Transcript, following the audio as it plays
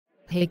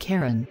Hey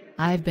Karen,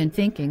 I've been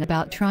thinking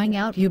about trying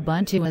out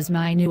Ubuntu as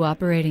my new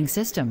operating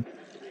system.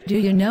 Do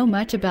you know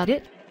much about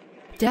it?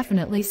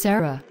 Definitely,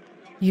 Sarah.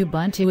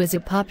 Ubuntu is a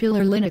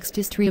popular Linux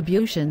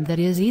distribution that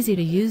is easy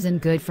to use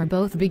and good for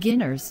both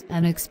beginners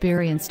and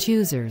experienced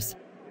users.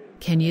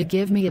 Can you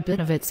give me a bit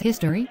of its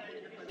history?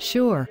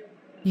 Sure.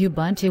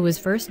 Ubuntu was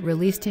first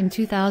released in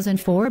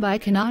 2004 by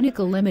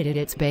Canonical Limited.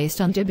 It's based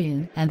on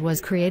Debian and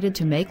was created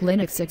to make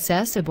Linux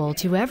accessible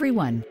to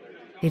everyone.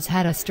 It's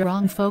had a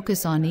strong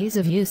focus on ease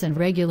of use and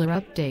regular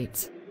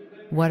updates.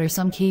 What are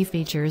some key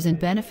features and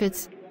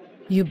benefits?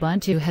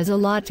 Ubuntu has a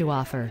lot to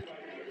offer.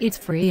 It's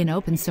free and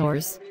open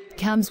source,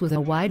 comes with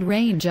a wide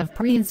range of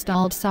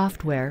pre-installed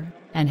software,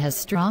 and has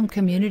strong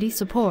community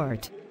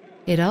support.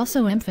 It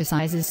also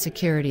emphasizes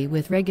security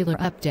with regular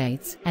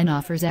updates and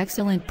offers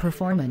excellent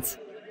performance.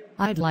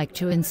 I'd like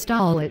to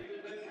install it.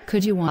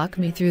 Could you walk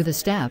me through the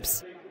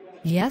steps?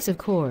 Yes, of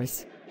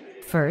course.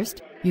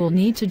 First, you'll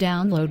need to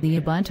download the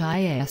Ubuntu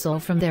ISO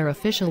from their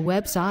official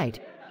website.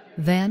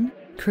 Then,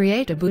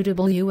 create a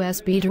bootable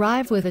USB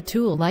drive with a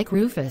tool like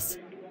Rufus.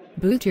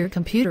 Boot your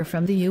computer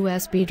from the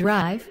USB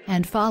drive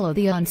and follow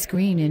the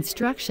on-screen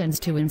instructions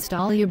to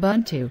install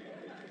Ubuntu.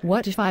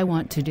 What if I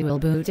want to dual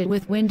boot it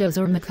with Windows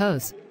or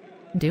macOS?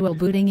 Dual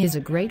booting is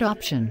a great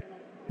option.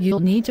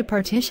 You'll need to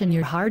partition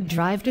your hard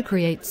drive to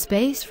create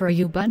space for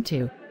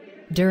Ubuntu.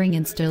 During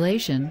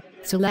installation,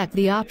 select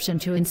the option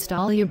to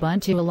install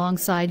Ubuntu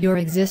alongside your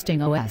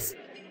existing OS.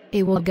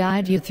 It will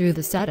guide you through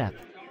the setup.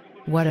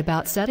 What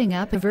about setting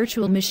up a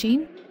virtual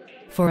machine?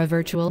 For a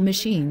virtual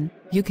machine,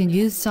 you can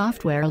use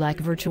software like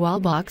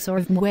VirtualBox or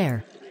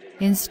VMware.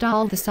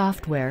 Install the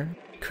software,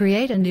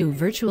 create a new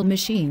virtual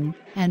machine,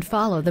 and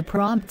follow the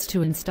prompts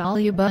to install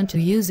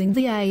Ubuntu using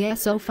the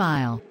ISO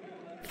file.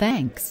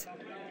 Thanks.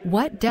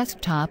 What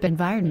desktop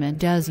environment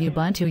does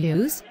Ubuntu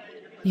use?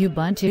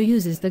 Ubuntu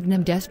uses the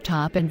GNOME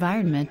desktop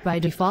environment by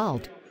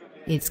default.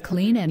 It's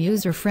clean and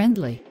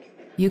user-friendly.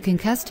 You can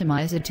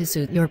customize it to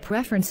suit your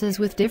preferences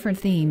with different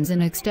themes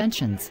and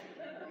extensions.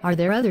 Are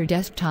there other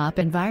desktop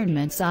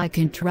environments I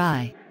can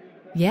try?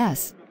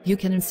 Yes, you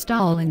can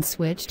install and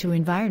switch to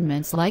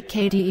environments like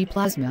KDE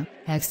Plasma,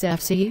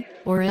 XFCE,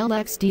 or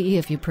LXDE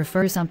if you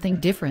prefer something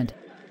different.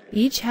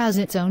 Each has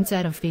its own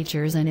set of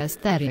features and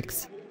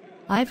aesthetics.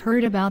 I've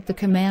heard about the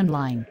command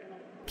line.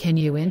 Can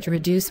you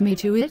introduce me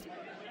to it?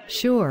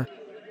 Sure.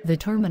 The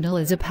terminal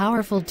is a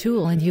powerful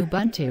tool in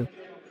Ubuntu.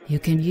 You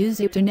can use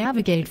it to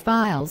navigate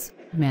files,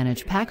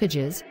 manage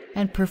packages,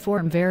 and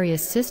perform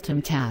various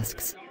system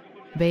tasks.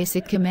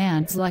 Basic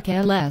commands like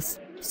ls,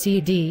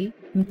 cd,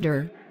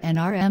 mdir, and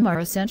rm are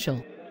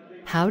essential.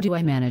 How do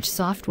I manage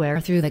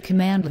software through the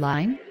command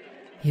line?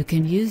 You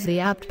can use the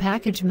apt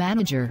package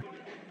manager.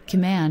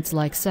 Commands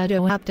like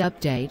sudo apt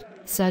update,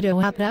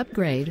 sudo apt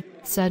upgrade,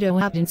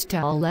 sudo apt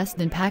install less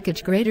than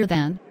package greater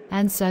than,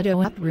 and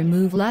sudo apt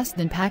remove less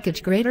than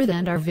package greater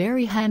than are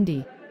very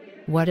handy.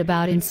 What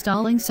about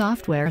installing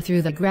software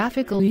through the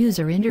graphical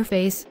user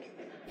interface?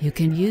 You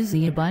can use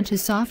the Ubuntu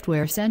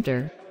Software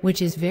Center,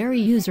 which is very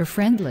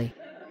user-friendly.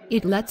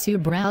 It lets you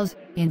browse,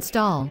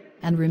 install,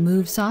 and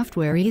remove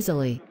software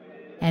easily.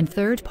 And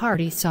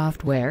third-party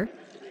software?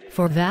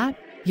 For that,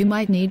 you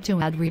might need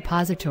to add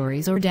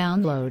repositories or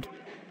download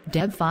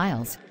deb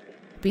files.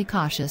 Be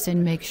cautious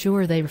and make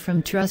sure they're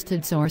from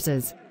trusted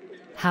sources.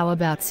 How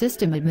about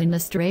system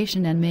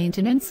administration and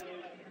maintenance?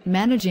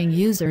 Managing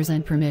users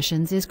and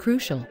permissions is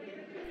crucial.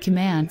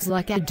 Commands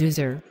like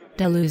adduser,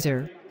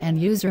 deluser, and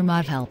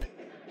usermod help.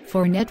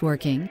 For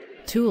networking,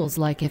 tools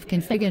like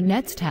ifconfig and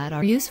netstat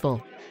are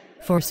useful.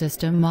 For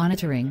system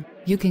monitoring,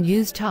 you can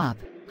use top,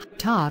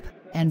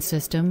 and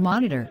system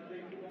monitor.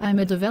 I'm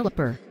a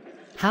developer.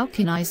 How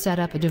can I set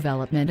up a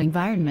development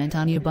environment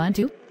on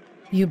Ubuntu?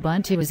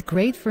 Ubuntu is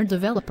great for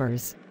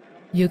developers.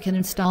 You can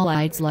install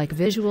IDEs like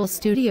Visual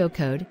Studio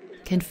Code,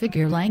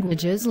 configure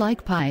languages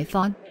like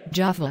Python,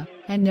 Java,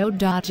 and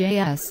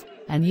Node.js,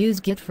 and use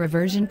Git for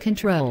version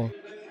control.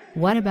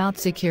 What about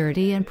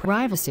security and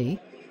privacy?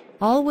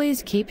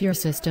 Always keep your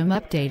system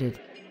updated.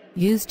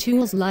 Use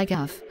tools like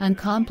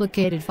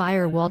uncomplicated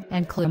firewall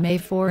and CLAME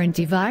for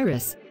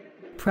antivirus.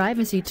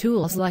 Privacy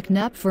tools like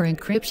NUP for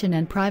encryption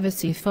and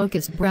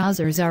privacy-focused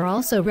browsers are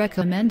also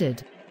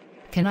recommended.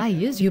 Can I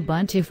use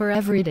Ubuntu for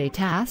everyday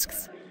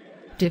tasks?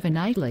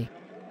 Definitely.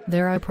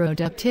 There are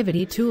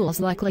productivity tools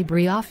like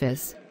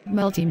LibreOffice,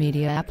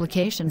 multimedia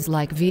applications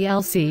like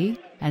VLC,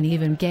 and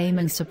even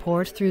gaming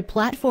support through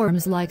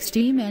platforms like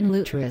Steam and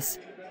Lutris.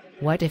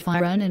 What if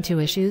I run into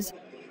issues?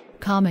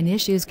 Common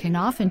issues can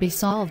often be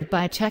solved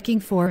by checking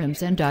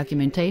forums and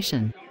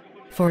documentation.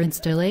 For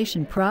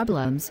installation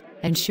problems,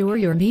 ensure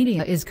your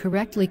media is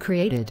correctly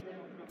created.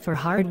 For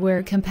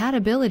hardware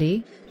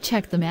compatibility,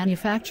 check the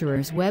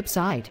manufacturer's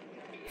website.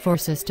 For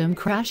system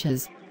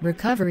crashes,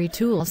 recovery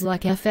tools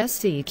like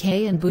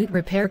FSCK and boot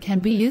repair can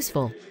be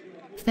useful.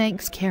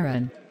 Thanks,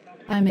 Karen.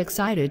 I'm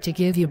excited to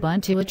give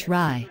Ubuntu a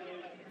try.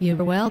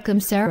 You're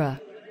welcome,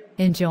 Sarah.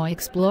 Enjoy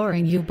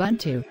exploring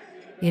Ubuntu.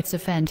 It's a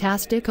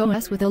fantastic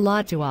OS with a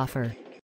lot to offer.